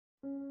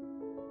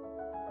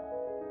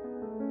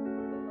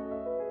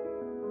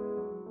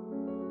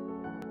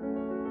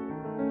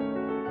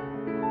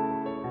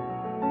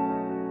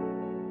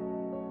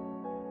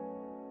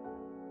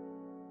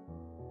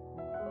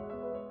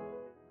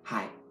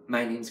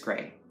My name's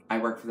Gray. I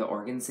work for the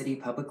Oregon City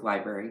Public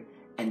Library,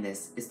 and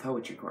this is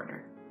Poetry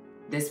Corner.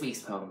 This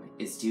week's poem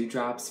is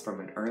Dewdrops from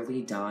an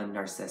Early Dawn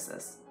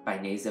Narcissus by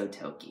Neizo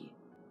Toki.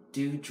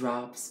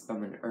 Dewdrops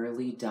from an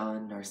early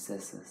dawn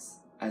narcissus,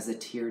 as a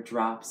tear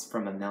drops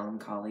from a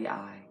melancholy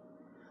eye.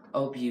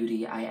 "Oh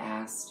beauty," I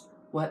asked,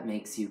 "what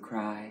makes you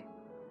cry?"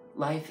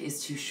 "Life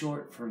is too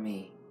short for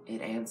me," it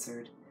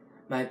answered.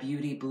 "My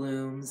beauty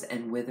blooms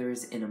and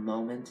withers in a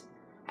moment,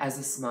 as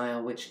a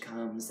smile which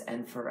comes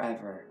and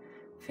forever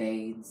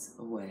fades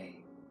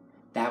away."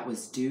 That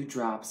was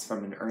Dewdrops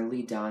from an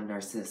Early Dawn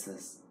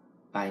Narcissus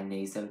by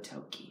Neizo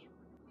Toki.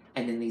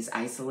 And in these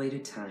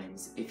isolated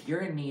times, if you're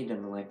in need of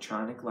an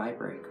electronic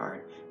library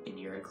card and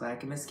you're a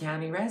Clackamas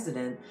County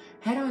resident,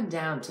 head on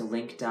down to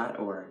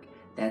link.org,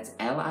 that's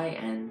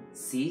LINCC.org,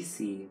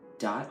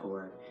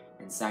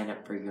 and sign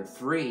up for your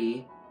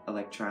free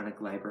electronic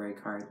library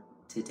card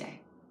today.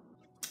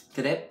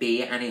 Could it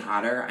be any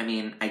hotter? I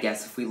mean, I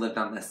guess if we lived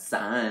on the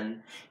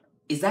sun.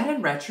 Is that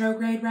in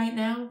retrograde right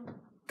now?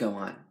 Go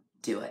on,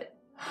 do it.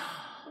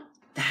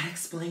 That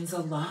explains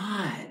a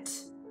lot.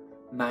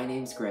 My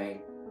name's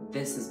Gray.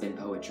 This has been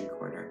Poetry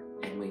Corner,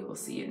 and we will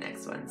see you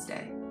next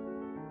Wednesday.